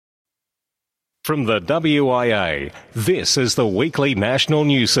From the WIA, this is the weekly national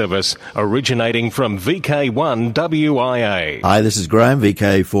news service originating from VK1 WIA. Hi, this is Graham,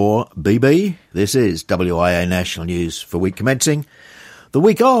 VK4BB. This is WIA National News for week commencing the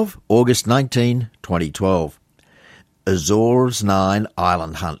week of August 19, 2012. Azores 9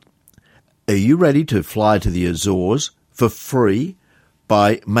 Island Hunt. Are you ready to fly to the Azores for free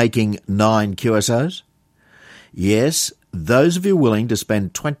by making 9 QSOs? Yes, those of you willing to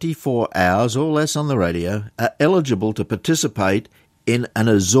spend 24 hours or less on the radio are eligible to participate in an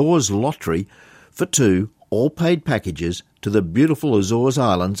Azores lottery for 2 all-paid packages to the beautiful Azores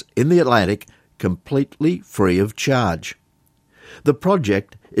Islands in the Atlantic, completely free of charge. The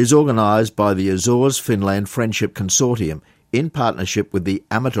project is organised by the Azores-Finland Friendship Consortium in partnership with the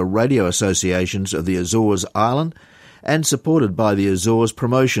Amateur Radio Associations of the Azores Island and supported by the Azores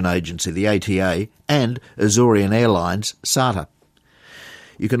Promotion Agency, the ATA, and Azorean Airlines, SATA.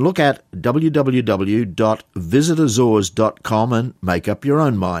 You can look at www.visitazores.com and make up your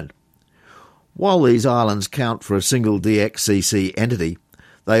own mind. While these islands count for a single DXCC entity,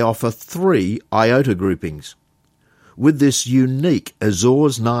 they offer 3 IOTA groupings. With this unique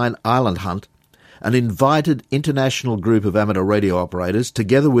Azores 9 Island Hunt, an invited international group of amateur radio operators,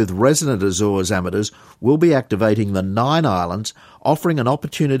 together with resident Azores amateurs, will be activating the 9 islands, offering an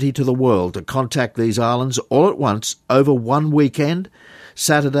opportunity to the world to contact these islands all at once over one weekend,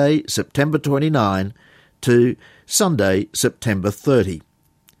 Saturday, September 29 to Sunday, September 30.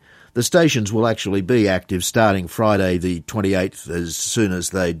 The stations will actually be active starting Friday the 28th as soon as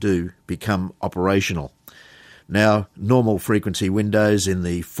they do become operational. Now, normal frequency windows in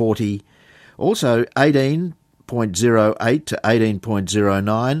the 40, also 18.08 to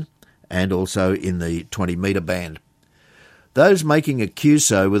 18.09, and also in the 20-metre band. Those making a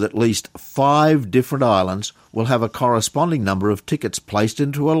QSO with at least 5 different islands will have a corresponding number of tickets placed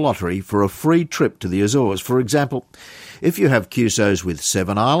into a lottery for a free trip to the Azores. For example, if you have QSOs with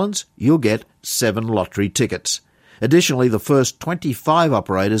 7 islands, you'll get 7 lottery tickets. Additionally, the first 25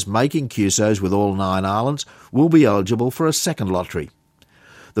 operators making QSOs with all 9 islands will be eligible for a second lottery.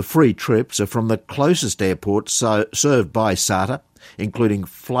 The free trips are from the closest airports served by SATA, including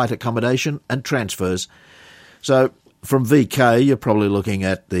flight accommodation and transfers. So from VK, you're probably looking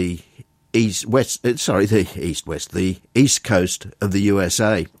at the east coast of the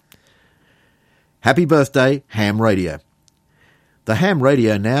USA. Happy birthday, Ham Radio. The Ham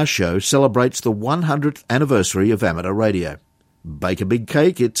Radio Now show celebrates the 100th anniversary of amateur radio. Bake a big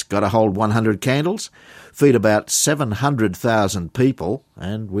cake, it's got to hold 100 candles, feed about 700,000 people,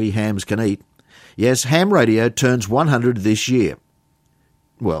 and we hams can eat. Yes, Ham Radio turns 100 this year.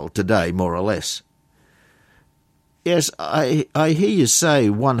 Well, today, more or less. Yes, I hear you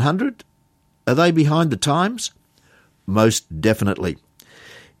say 100. Are they behind the times? Most definitely.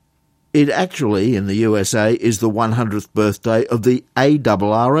 It actually, in the USA, is the 100th birthday of the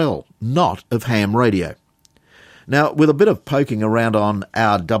ARRL, not of Ham Radio. Now, with a bit of poking around on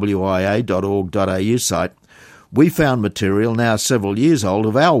our wia.org.au site, we found material now several years old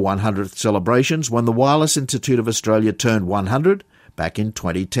of our 100th celebrations when the Wireless Institute of Australia turned 100 back in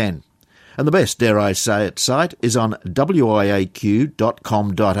 2010. And the best, dare I say it, site is on wiaq.com.au,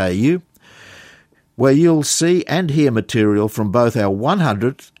 where you'll see and hear material from both our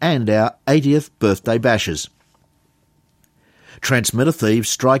 100th and our 80th birthday bashes. Transmitter thieves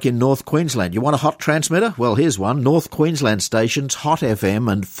strike in North Queensland. You want a hot transmitter? Well, here's one. North Queensland stations Hot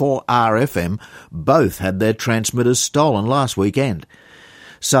FM and 4RFM both had their transmitters stolen last weekend.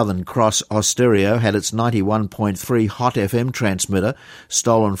 Southern Cross Austereo had its 91.3 Hot FM transmitter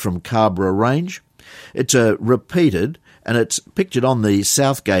stolen from Carborough Range. It's a repeated, and it's pictured on the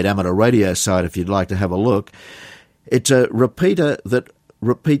Southgate Amateur Radio site if you'd like to have a look. It's a repeater that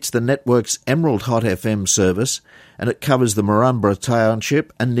repeats the network's Emerald Hot FM service, and it covers the Murrumbara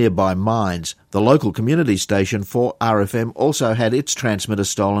Township and nearby mines. The local community station 4RFM also had its transmitter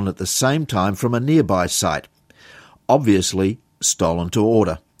stolen at the same time from a nearby site. Obviously stolen to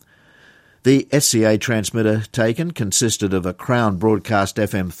order. The SCA transmitter taken consisted of a Crown Broadcast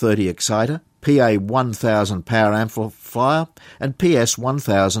FM 30 exciter, PA 1000 power amplifier and PS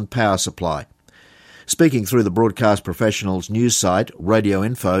 1000 power supply. Speaking through the Broadcast Professionals news site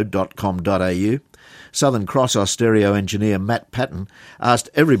radioinfo.com.au, Southern Cross Austereo engineer Matt Patton asked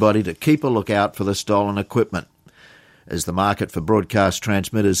everybody to keep a lookout for the stolen equipment. As the market for broadcast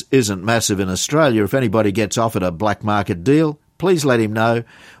transmitters isn't massive in Australia, if anybody gets offered a black market deal, please let him know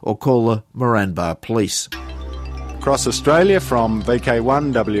or call the Moranbah Police. Across Australia from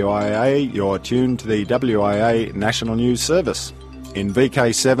VK1 WIA, you're tuned to the WIA National News Service. In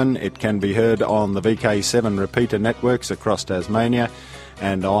VK7, it can be heard on the VK7 repeater networks across Tasmania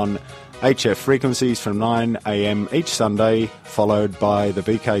and on HF frequencies from 9 a.m. each Sunday, followed by the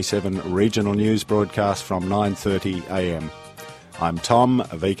VK7 regional news broadcast from 9:30 a.m. I'm Tom,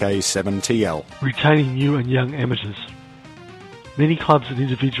 VK7TL. Retaining new and young amateurs. Many clubs and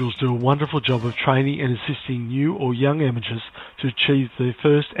individuals do a wonderful job of training and assisting new or young amateurs to achieve their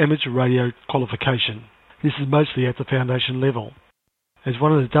first amateur radio qualification. This is mostly at the foundation level. As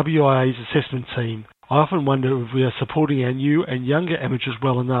one of the WIA's assessment team, I often wonder if we are supporting our new and younger amateurs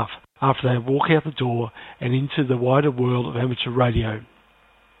well enough after they walk out the door and into the wider world of amateur radio.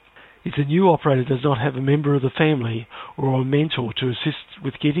 If the new operator does not have a member of the family or a mentor to assist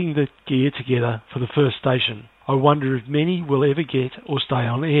with getting the gear together for the first station, I wonder if many will ever get or stay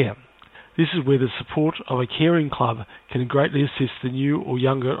on air. This is where the support of a caring club can greatly assist the new or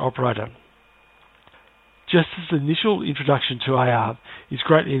younger operator. Just as the initial introduction to AR is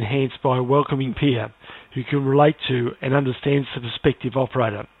greatly enhanced by a welcoming peer who can relate to and understands the prospective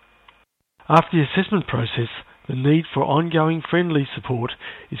operator. After the assessment process, the need for ongoing friendly support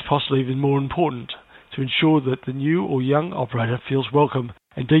is possibly even more important to ensure that the new or young operator feels welcome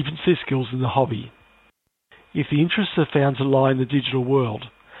and deepens their skills in the hobby. If the interests are found to lie in the digital world,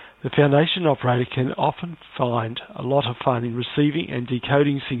 the foundation operator can often find a lot of fun in receiving and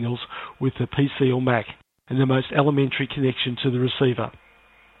decoding signals with the PC or Mac and the most elementary connection to the receiver.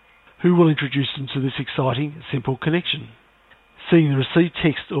 Who will introduce them to this exciting, simple connection? Seeing the received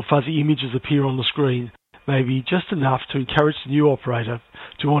text or fuzzy images appear on the screen may be just enough to encourage the new operator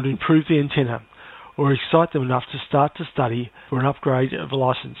to want to improve the antenna or excite them enough to start to study for an upgrade of a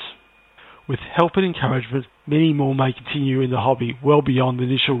license. With help and encouragement, many more may continue in the hobby well beyond the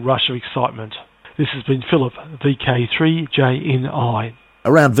initial rush of excitement. This has been Philip, VK3JNI.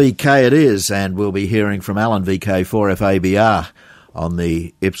 Around VK it is, and we'll be hearing from Alan, VK4FABR, on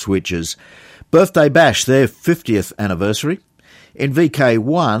the Ipswich's birthday bash, their 50th anniversary. In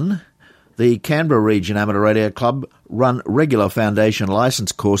VK1, the Canberra Region Amateur Radio Club run regular foundation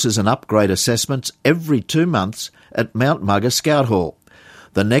licence courses and upgrade assessments every 2 months at Mount Mugger Scout Hall.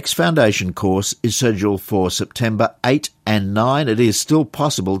 The next foundation course is scheduled for September 8 and 9. It is still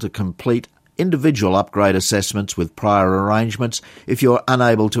possible to complete individual upgrade assessments with prior arrangements if you're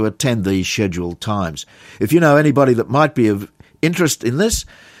unable to attend these scheduled times. If you know anybody that might be of interest in this,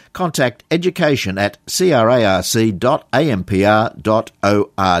 contact education at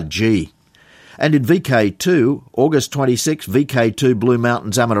crarc.ampr.org. And in VK2, August 26, VK2 Blue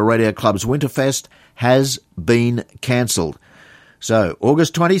Mountains Amateur Radio Club's Winterfest has been cancelled. So,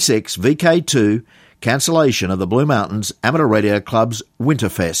 August 26, VK2, cancellation of the Blue Mountains Amateur Radio Club's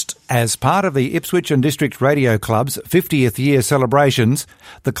Winterfest. As part of the Ipswich and District Radio Club's 50th year celebrations,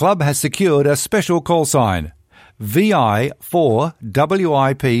 the club has secured a special call sign,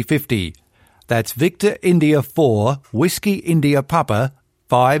 VI4WIP50. That's Victor India 4 Whiskey India Papa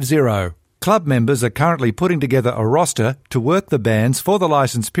 50. Club members are currently putting together a roster to work the bands for the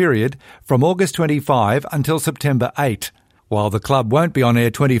licence period from August 25 until September 8. While the club won't be on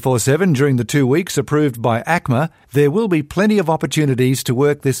air 24/7 during the 2 weeks approved by ACMA, there will be plenty of opportunities to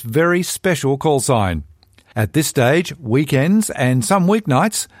work this very special call sign. At this stage, weekends and some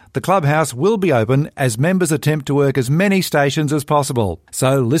weeknights, the clubhouse will be open as members attempt to work as many stations as possible.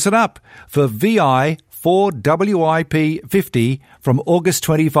 So listen up for VI4WIP50 from August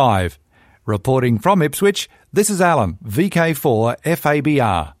 25. Reporting from Ipswich, this is Alan,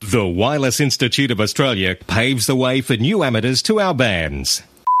 VK4FABR. The Wireless Institute of Australia paves the way for new amateurs to our bands.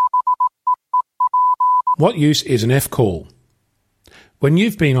 What use is an F-call? When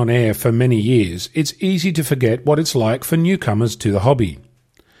you've been on air for many years, it's easy to forget what it's like for newcomers to the hobby.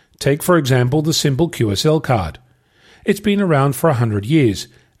 Take, for example, the simple QSL card. It's been around for 100 years,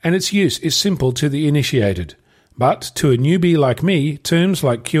 and its use is simple to the initiated. But to a newbie like me, terms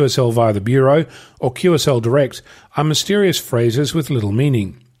like QSL via the Bureau or QSL Direct are mysterious phrases with little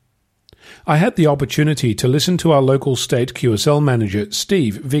meaning. I had the opportunity to listen to our local state QSL manager,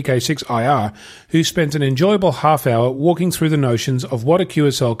 Steve, VK6IR, who spent an enjoyable half hour walking through the notions of what a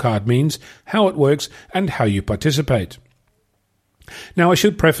QSL card means, how it works, and how you participate. Now, I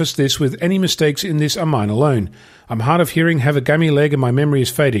should preface this with any mistakes in this are mine alone. I'm hard of hearing, have a gummy leg, and my memory is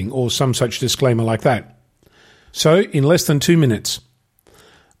fading, or some such disclaimer like that. So, in less than 2 minutes.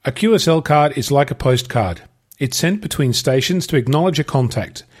 A QSL card is like a postcard. It's sent between stations to acknowledge a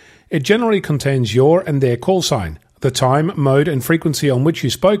contact. It generally contains your and their call sign, the time, mode and frequency on which you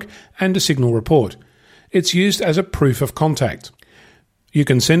spoke, and a signal report. It's used as a proof of contact. You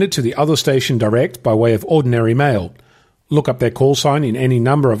can send it to the other station direct by way of ordinary mail. Look up their call sign in any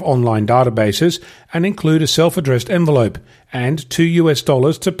number of online databases and include a self-addressed envelope and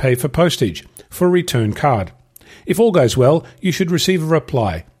 $2 to pay for postage for a return card. If all goes well, you should receive a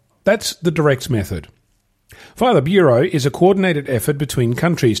reply. That's the direct method. Via the Bureau is a coordinated effort between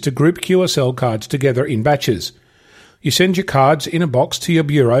countries to group QSL cards together in batches. You send your cards in a box to your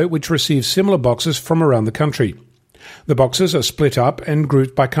Bureau, which receives similar boxes from around the country. The boxes are split up and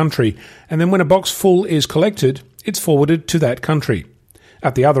grouped by country, and then when a box full is collected, it's forwarded to that country.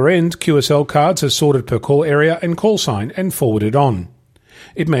 At the other end, QSL cards are sorted per call area and call sign and forwarded on.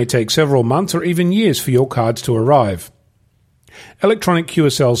 It may take several months or even years for your cards to arrive. Electronic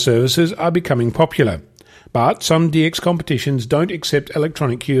QSL services are becoming popular, but some DX competitions don't accept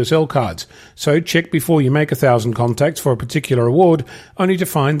electronic QSL cards, so check before you make 1,000 contacts for a particular award, only to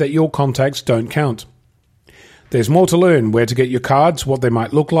find that your contacts don't count. There's more to learn: where to get your cards, what they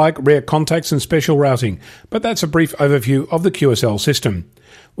might look like, rare contacts and special routing, but that's a brief overview of the QSL system.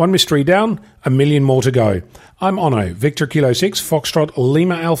 One mystery down, a million more to go. I'm Onno, Victor Kilo 6, Foxtrot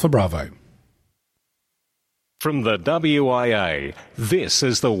Lima Alpha Bravo. From the WIA, this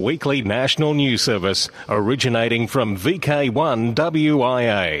is the weekly national news service originating from VK1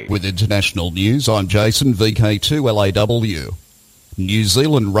 WIA. With international news, I'm Jason, VK2LAW. New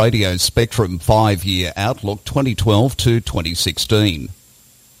Zealand Radio Spectrum 5-year outlook 2012 to 2016.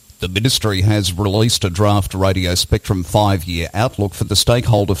 The Ministry has released a draft Radio Spectrum 5-year outlook for the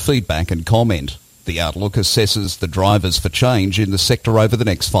stakeholder feedback and comment. The outlook assesses the drivers for change in the sector over the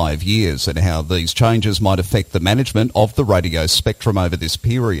next 5 years and how these changes might affect the management of the radio spectrum over this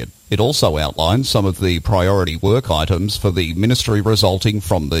period. It also outlines some of the priority work items for the Ministry resulting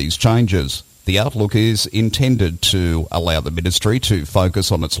from these changes. The outlook is intended to allow the Ministry to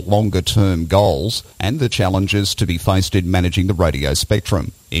focus on its longer-term goals and the challenges to be faced in managing the radio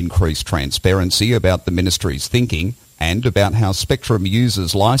spectrum, increase transparency about the Ministry's thinking and about how spectrum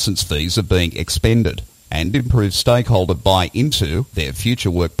users' licence fees are being expended, and improve stakeholder buy-in to their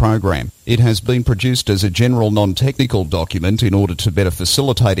future work program. It has been produced as a general non-technical document in order to better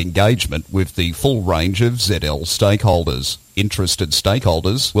facilitate engagement with the full range of ZL stakeholders. Interested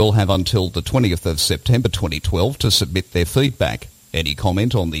stakeholders will have until the 20th of September 2012 to submit their feedback. Any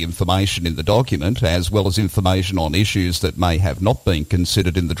comment on the information in the document, as well as information on issues that may have not been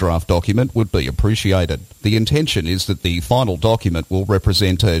considered in the draft document, would be appreciated. The intention is that the final document will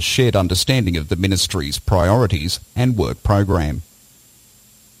represent a shared understanding of the Ministry's priorities and work program.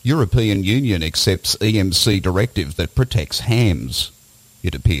 European Union accepts EMC directive that protects hams.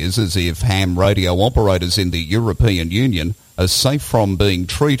 It appears as if ham radio operators in the European Union are safe from being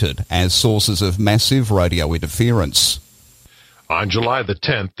treated as sources of massive radio interference. On July the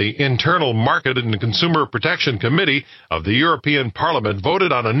 10th, the Internal Market and Consumer Protection Committee of the European Parliament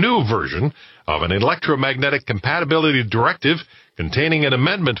voted on a new version of an electromagnetic compatibility directive containing an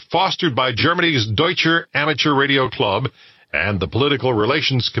amendment fostered by Germany's Deutscher Amateur Radio Club and the Political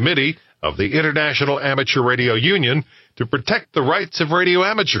Relations Committee of the International Amateur Radio Union to protect the rights of radio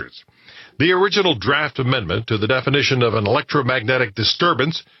amateurs. The original draft amendment to the definition of an electromagnetic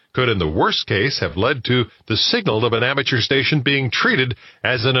disturbance could, in the worst case, have led to the signal of an amateur station being treated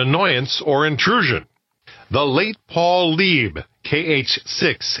as an annoyance or intrusion. The late Paul Lieb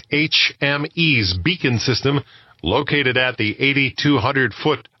KH-6HME's beacon system, located at the 8,200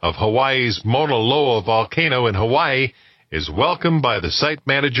 foot of Hawaii's Mauna Loa volcano in Hawaii, is welcomed by the site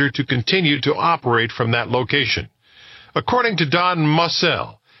manager to continue to operate from that location. According to Don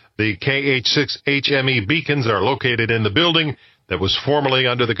Mussel, the KH-6HME beacons are located in the building that was formerly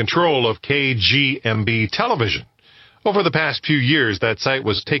under the control of KGMB Television. Over the past few years, that site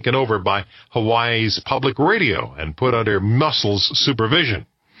was taken over by Hawaii's Public Radio and put under Mussel's supervision.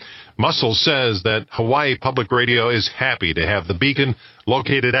 Mussel says that Hawaii Public Radio is happy to have the beacon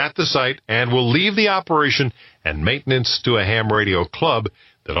located at the site and will leave the operation and maintenance to a ham radio club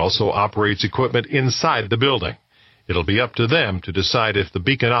that also operates equipment inside the building. It'll be up to them to decide if the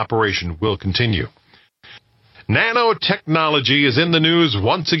beacon operation will continue. Nanotechnology is in the news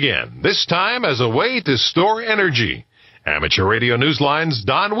once again, this time as a way to store energy. Amateur Radio Newsline's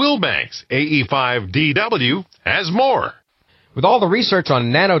Don Wilbanks, AE5DW, has more. With all the research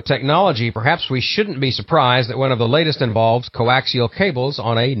on nanotechnology, perhaps we shouldn't be surprised that one of the latest involves coaxial cables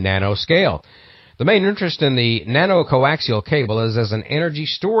on a nanoscale. The main interest in the nanocoaxial cable is as an energy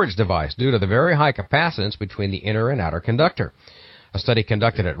storage device due to the very high capacitance between the inner and outer conductor. A study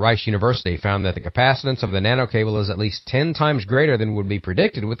conducted at Rice University found that the capacitance of the nanocable is at least 10 times greater than would be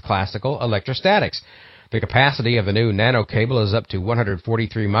predicted with classical electrostatics. The capacity of the new nanocable is up to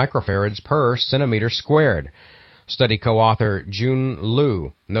 143 microfarads per centimeter squared. Study co-author Jun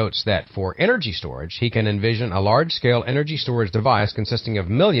Liu notes that for energy storage, he can envision a large-scale energy storage device consisting of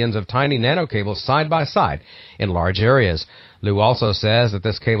millions of tiny nanocables side by side in large areas. Liu also says that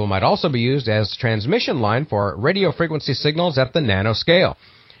this cable might also be used as transmission line for radio frequency signals at the nanoscale.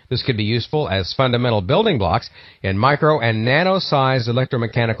 This could be useful as fundamental building blocks in micro and nano-sized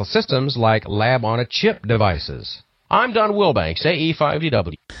electromechanical systems like lab-on-a-chip devices. I'm Don Wilbanks,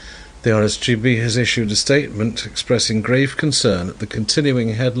 AE5DW. The RSGB has issued a statement expressing grave concern at the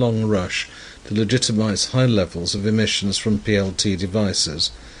continuing headlong rush to legitimise high levels of emissions from PLT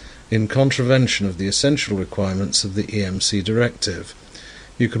devices, in contravention of the essential requirements of the EMC directive.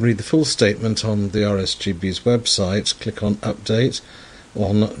 You can read the full statement on the RSGB's website. Click on Update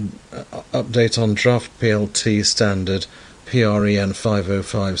on Draft PLT Standard PREN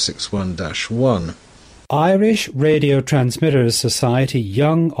 50561-1. Irish Radio Transmitters Society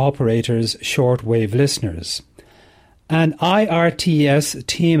Young Operators Shortwave Listeners. An IRTS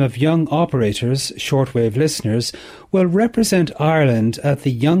team of young operators, shortwave listeners, will represent Ireland at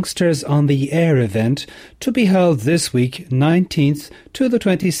the Youngsters on the Air event to be held this week, 19th to the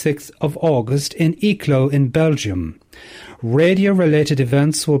 26th of August in Eeklo in Belgium. Radio-related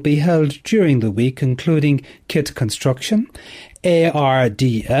events will be held during the week, including kit construction,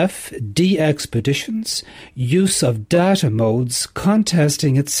 ARDF, de-expeditions, use of data modes,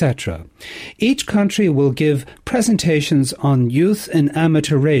 contesting, etc. Each country will give presentations on youth and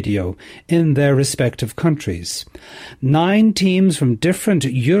amateur radio in their respective countries. 9 teams from different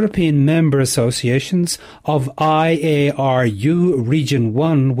European member associations of IARU Region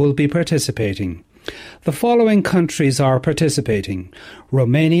 1 will be participating. The following countries are participating: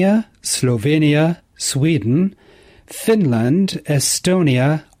 Romania, Slovenia, Sweden, Finland,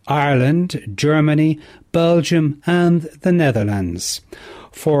 Estonia, Ireland, Germany, Belgium and the Netherlands.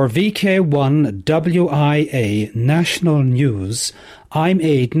 For VK1 WIA National News, I'm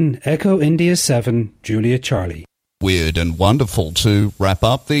Aidan, Echo India 7, Julia Charlie. Weird and wonderful to wrap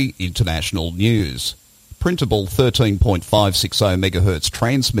up the international news. Printable 13.560 MHz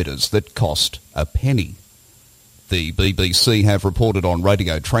transmitters that cost a penny. The BBC have reported on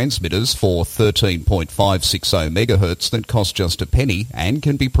radio transmitters for 13.560 MHz that cost just a penny and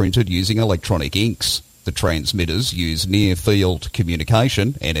can be printed using electronic inks. The transmitters use near-field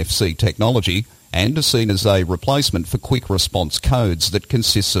communication, NFC technology, and are seen as a replacement for quick response codes that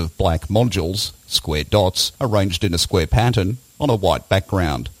consists of black modules, square dots, arranged in a square pattern on a white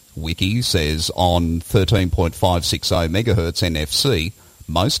background. Wiki says on 13.560 MHz NFC,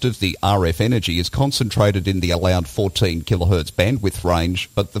 most of the RF energy is concentrated in the allowed 14 kHz bandwidth range,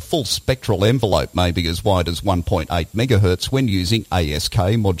 but the full spectral envelope may be as wide as 1.8 MHz when using ASK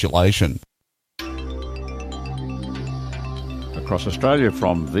modulation. Across Australia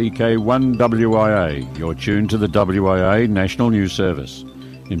from VK1WIA, you're tuned to the WIA National News Service.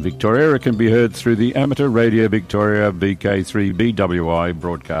 In Victoria, it can be heard through the Amateur Radio Victoria VK3BWI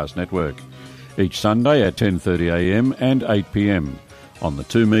broadcast network, each Sunday at 10:30am and 8pm, on the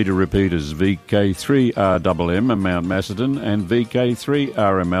 2-metre repeaters VK3RMM Mount Macedon and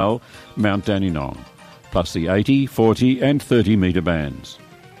VK3RML Mount Dandenong, plus the 80, 40 and 30-metre bands.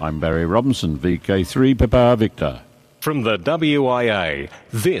 I'm Barry Robinson, VK3 Papa Victor. From the WIA,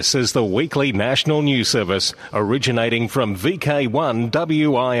 this is the weekly national news service originating from VK1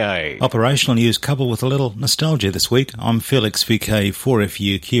 WIA. Operational news coupled with a little nostalgia this week. I'm Felix,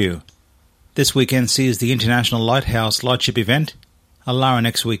 VK4FUQ. This weekend sees the International Lighthouse Lightship event, Alara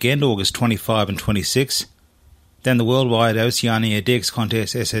next weekend, August 25 and 26, then the Worldwide Oceania DX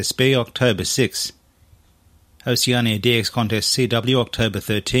Contest SSB, October 6, Oceania DX Contest CW, October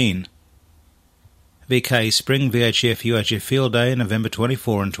 13, VK Spring VHF UHF Field Day, November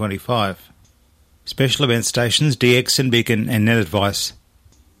 24 and 25. Special event stations DX and Beacon and Net Advice.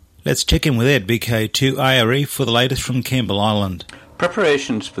 Let's check in with Ed, VK2 IRE, for the latest from Campbell Island.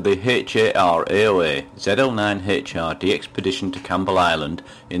 Preparations for the HAR AOA ZL9HR de-expedition to Campbell Island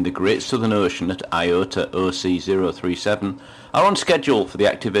in the Great Southern Ocean at IOTA OC037 are on schedule for the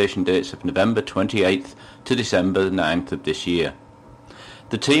activation dates of November 28th to December 9th of this year.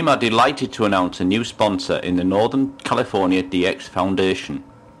 The team are delighted to announce a new sponsor in the Northern California DX Foundation.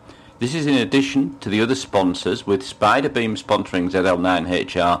 This is in addition to the other sponsors, with Spiderbeam sponsoring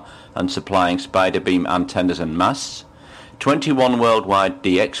ZL9HR and supplying Spiderbeam antennas and masts, 21 worldwide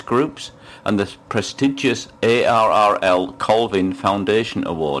DX groups, and the prestigious ARRL Colvin Foundation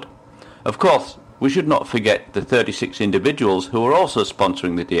Award. Of course, we should not forget the 36 individuals who are also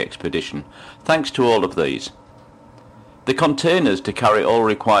sponsoring the DXpedition. Thanks to all of these. The containers to carry all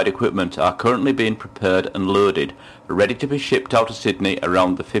required equipment are currently being prepared and loaded, ready to be shipped out of Sydney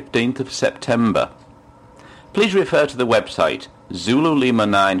around the 15th of September. Please refer to the website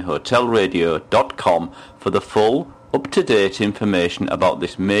ZuluLima9HotelRadio.com for the full, up-to-date information about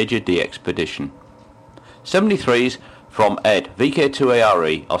this major DXpedition. 73s from Ed,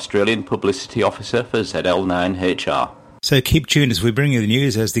 VK2ARE, Australian Publicity Officer for ZL9HR. So keep tuned as we bring you the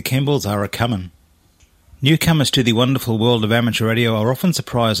news as the Kembles are a-comin'. Newcomers to the wonderful world of amateur radio are often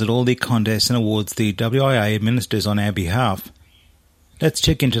surprised at all the contests and awards the WIA administers on our behalf. Let's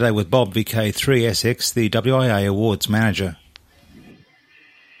check in today with Bob, VK3SX, the WIA Awards Manager.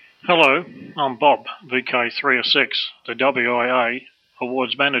 Hello, I'm Bob, VK3SX, the WIA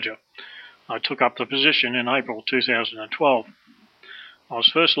Awards Manager. I took up the position in April 2012. I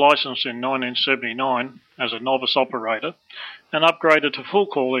was first licensed in 1979 as a novice operator and upgraded to full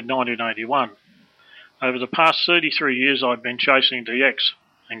call in 1981. Over the past 33 years I've been chasing DX,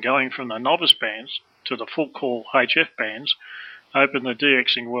 and going from the novice bands to the full call HF bands opened the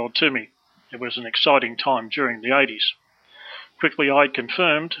DXing world to me. It was an exciting time during the 80s. Quickly I'd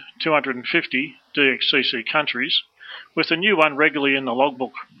confirmed 250 DXCC countries, with a new one regularly in the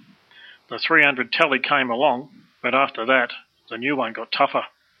logbook. The 300 tally came along, but after that the new one got tougher.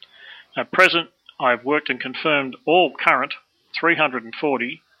 At present I have worked and confirmed all current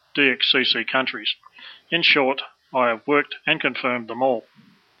 340 DXCC countries. In short, I have worked and confirmed them all.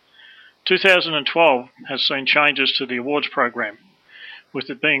 2012 has seen changes to the awards program, with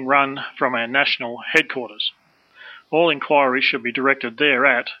it being run from our national headquarters. All inquiries should be directed there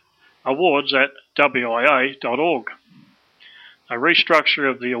at awards@wia.org. A restructure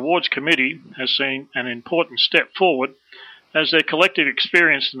of the awards committee has seen an important step forward, as their collective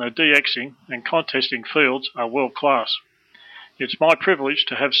experience in the DXing and contesting fields are world class. It's my privilege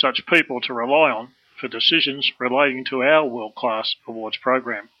to have such people to rely on for decisions relating to our world-class awards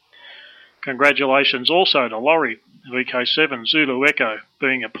program. Congratulations also to Laurie, VK7 Zulu Echo,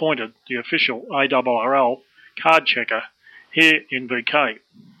 being appointed the official ARRL card checker here in VK.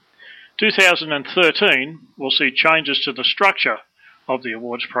 2013 will see changes to the structure of the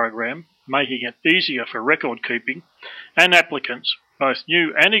awards program, making it easier for record keeping and applicants, both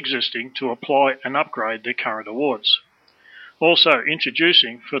new and existing, to apply and upgrade their current awards. Also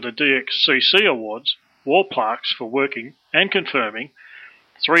introducing for the DXCC Awards, wall plaques for working and confirming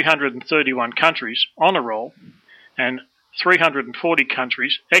 331 countries on a roll and 340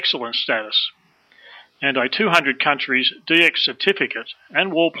 countries excellent status. And a 200 countries DX certificate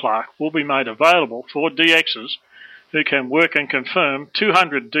and wall plaque will be made available for DXs who can work and confirm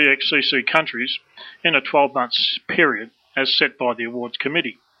 200 DXCC countries in a 12-month period as set by the awards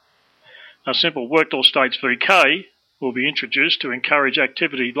committee. A simple Worked All States VK will be introduced to encourage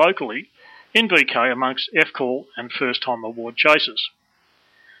activity locally in VK amongst F-Call and first-time award chasers.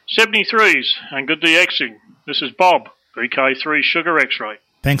 73s and good DXing. This is Bob, VK3 Sugar X-Ray.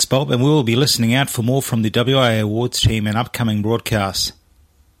 Thanks, Bob, and we will be listening out for more from the WIA Awards team and upcoming broadcasts.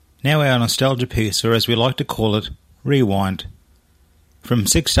 Now our nostalgia piece, or as we like to call it, Rewind. From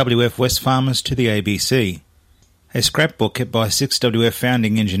 6WF Wesfarmers to the ABC. A scrapbook kept by 6WF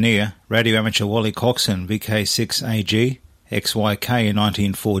founding engineer, radio amateur Wally Coxon, VK6AG, XYK in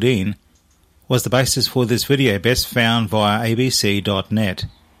 1914, was the basis for this video, best found via abc.net.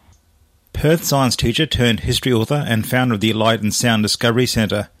 Perth science teacher turned history author and founder of the Light and Sound Discovery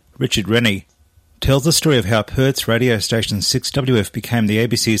Centre, Richard Rennie, tells the story of how Perth's radio station 6WF became the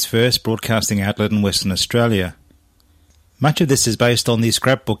ABC's first broadcasting outlet in Western Australia. Much of this is based on the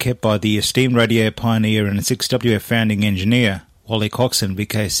scrapbook kept by the esteemed radio pioneer and 6WF founding engineer, Wally Coxon,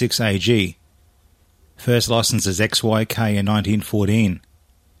 VK6AG, first licensed as XYK in 1914.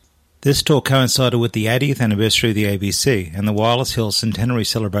 This talk coincided with the 80th anniversary of the ABC and the Wireless Hills centenary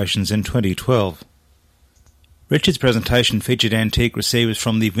celebrations in 2012. Richard's presentation featured antique receivers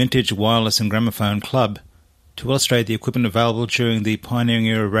from the Vintage Wireless and Gramophone Club to illustrate the equipment available during the pioneering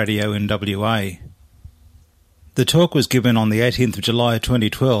era of radio in WA. The talk was given on the 18th of July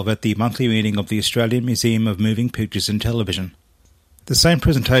 2012 at the monthly meeting of the Australian Museum of Moving Pictures and Television. The same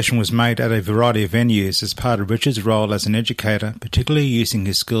presentation was made at a variety of venues as part of Richard's role as an educator, particularly using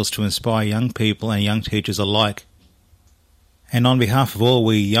his skills to inspire young people and young teachers alike. And on behalf of all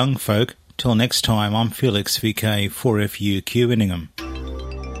we young folk, till next time, I'm Felix, VK4FUQ Inningham.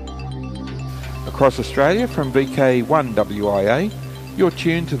 Across Australia from VK1WIA, you're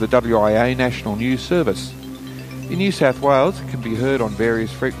tuned to the WIA National News Service. In New South Wales, it can be heard on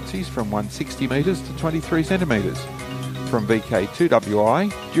various frequencies from 160 metres to 23 centimetres. From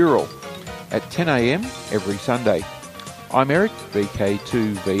VK2WI, Dural, at 10 a.m. every Sunday. I'm Eric,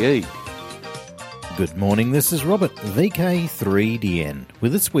 VK2VE. Good morning, this is Robert, VK3DN,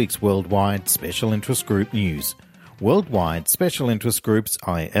 with this week's Worldwide Special Interest Group news. Worldwide Special Interest Groups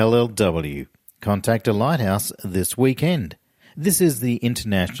ILLW. Contact a lighthouse this weekend. This is the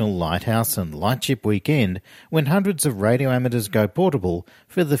International Lighthouse and Lightship Weekend, when hundreds of radio amateurs go portable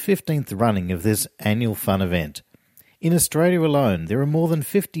for the 15th running of this annual fun event. In Australia alone, there are more than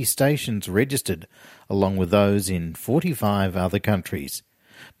 50 stations registered, along with those in 45 other countries.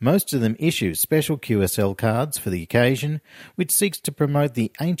 Most of them issue special QSL cards for the occasion, which seeks to promote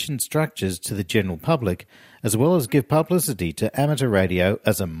the ancient structures to the general public, as well as give publicity to amateur radio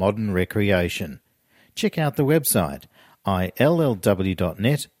as a modern recreation. Check out the website,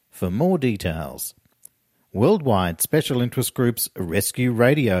 illw.net, for more details. Worldwide special interest groups Rescue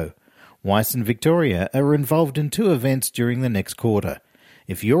Radio. Weiss and Victoria are involved in 2 events during the next quarter.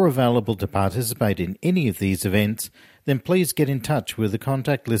 If you're available to participate in any of these events, then please get in touch with the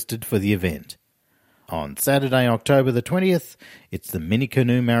contact listed for the event. On Saturday, October the 20th, it's the Mini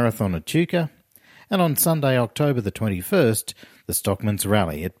Canoe Marathon at Chuka, and on Sunday, October the 21st, the Stockman's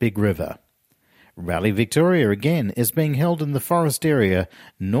Rally at Big River. Rally Victoria again is being held in the forest area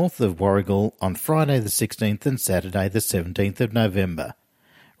north of Warragul on Friday the 16th and Saturday the 17th of November.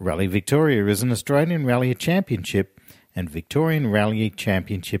 Rally Victoria is an Australian Rally Championship and Victorian Rally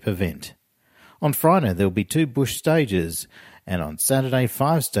Championship event. On Friday there will be 2 bush stages, and on Saturday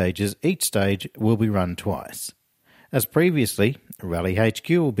 5 stages. Each stage will be run twice. As previously, Rally HQ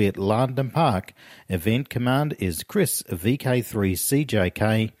will be at Lardon Park. Event command is Chris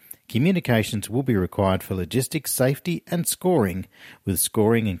VK3CJK. Communications will be required for logistics, safety and scoring, with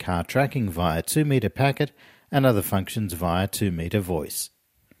scoring and car tracking via 2-metre packet and other functions via 2-metre voice.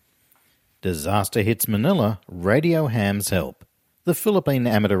 Disaster hits Manila, radio hams help. The Philippine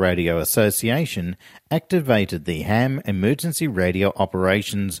Amateur Radio Association activated the Ham Emergency Radio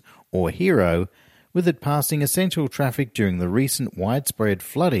Operations, or HERO, with it passing essential traffic during the recent widespread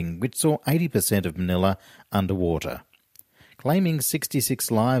flooding which saw 80% of Manila underwater. Claiming 66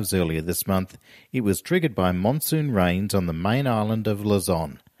 lives earlier this month, it was triggered by monsoon rains on the main island of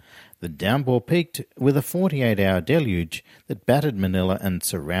Luzon. The downpour peaked with a 48-hour deluge that battered Manila and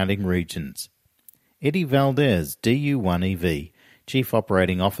surrounding regions. Eddie Valdez, DU1EV, Chief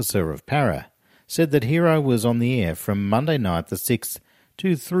Operating Officer of PARA, said that HERO was on the air from Monday night the 6th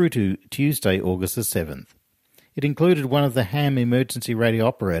through to Tuesday, August the 7th. It included one of the Ham emergency radio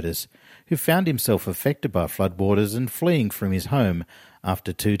operators who found himself affected by floodwaters and fleeing from his home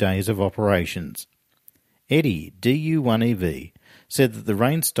after 2 days of operations. Eddie, DU1EV, said that the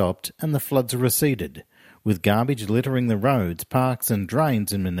rain stopped and the floods receded, with garbage littering the roads, parks and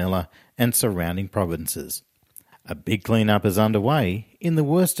drains in Manila and surrounding provinces. A big clean-up is underway. In the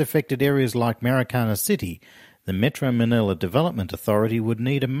worst affected areas like Marikina City, the Metro Manila Development Authority would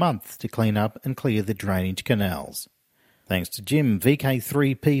need a month to clean up and clear the drainage canals. Thanks to Jim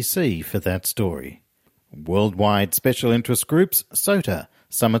VK3PC for that story. Worldwide Special Interest Groups, SOTA,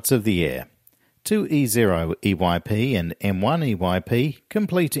 Summits of the Air. 2E0 EYP and M1 EYP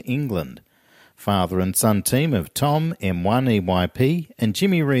complete to England. Father and son team of Tom M1 EYP and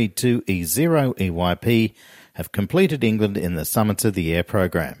Jimmy Reed 2E0 EYP have completed England in the Summits of the Air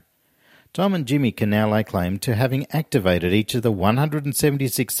program. Tom and Jimmy can now lay claim to having activated each of the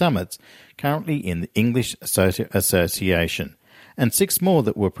 176 summits currently in the English Association, and 6 more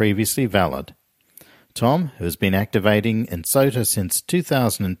that were previously valid. Tom, who has been activating in SOTA since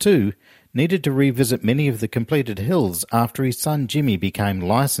 2002, needed to revisit many of the completed hills after his son Jimmy became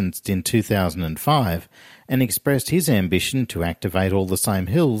licensed in 2005 and expressed his ambition to activate all the same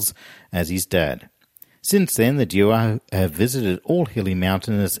hills as his dad. Since then, the duo have visited all hilly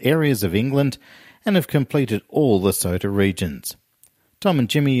mountainous areas of England and have completed all the SOTA regions. Tom and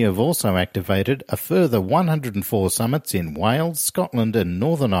Jimmy have also activated a further 104 summits in Wales, Scotland and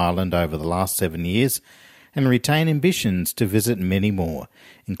Northern Ireland over the last 7 years, and retain ambitions to visit many more,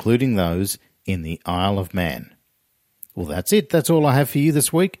 including those in the Isle of Man. Well, that's it. That's all I have for you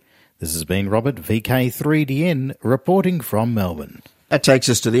this week. This has been Robert VK3DN reporting from Melbourne. That takes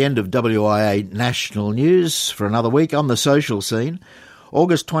us to the end of WIA National News for another week on the social scene.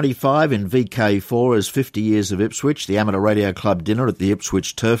 August 25 in VK4 is 50 years of Ipswich, the Amateur Radio Club dinner at the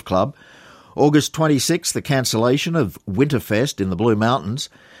Ipswich Turf Club. August 26, the cancellation of Winterfest in the Blue Mountains.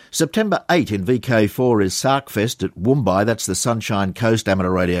 September 8 in VK4 is Sarkfest at Woombai, that's the Sunshine Coast Amateur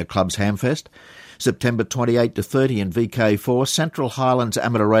Radio Club's Hamfest. September 28 to 30 in VK4, Central Highlands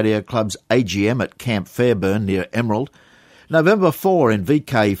Amateur Radio Club's AGM at Camp Fairburn near Emerald. November 4 in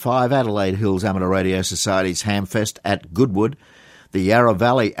VK5, Adelaide Hills Amateur Radio Society's Hamfest at Goodwood. The Yarra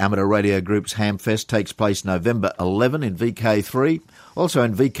Valley Amateur Radio Group's Hamfest takes place November 11 in VK3. Also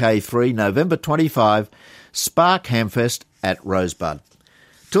in VK3, November 25, Spark Hamfest at Rosebud.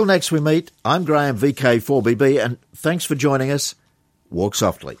 Till next we meet, I'm Graham VK4BB, and thanks for joining us. Walk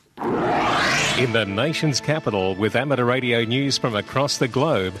softly. In the nation's capital, with amateur radio news from across the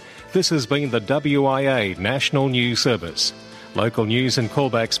globe, this has been the WIA National News Service. Local news and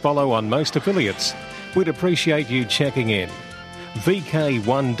callbacks follow on most affiliates. We'd appreciate you checking in.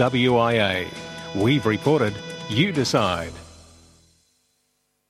 VK1WIA, We've reported, you decide.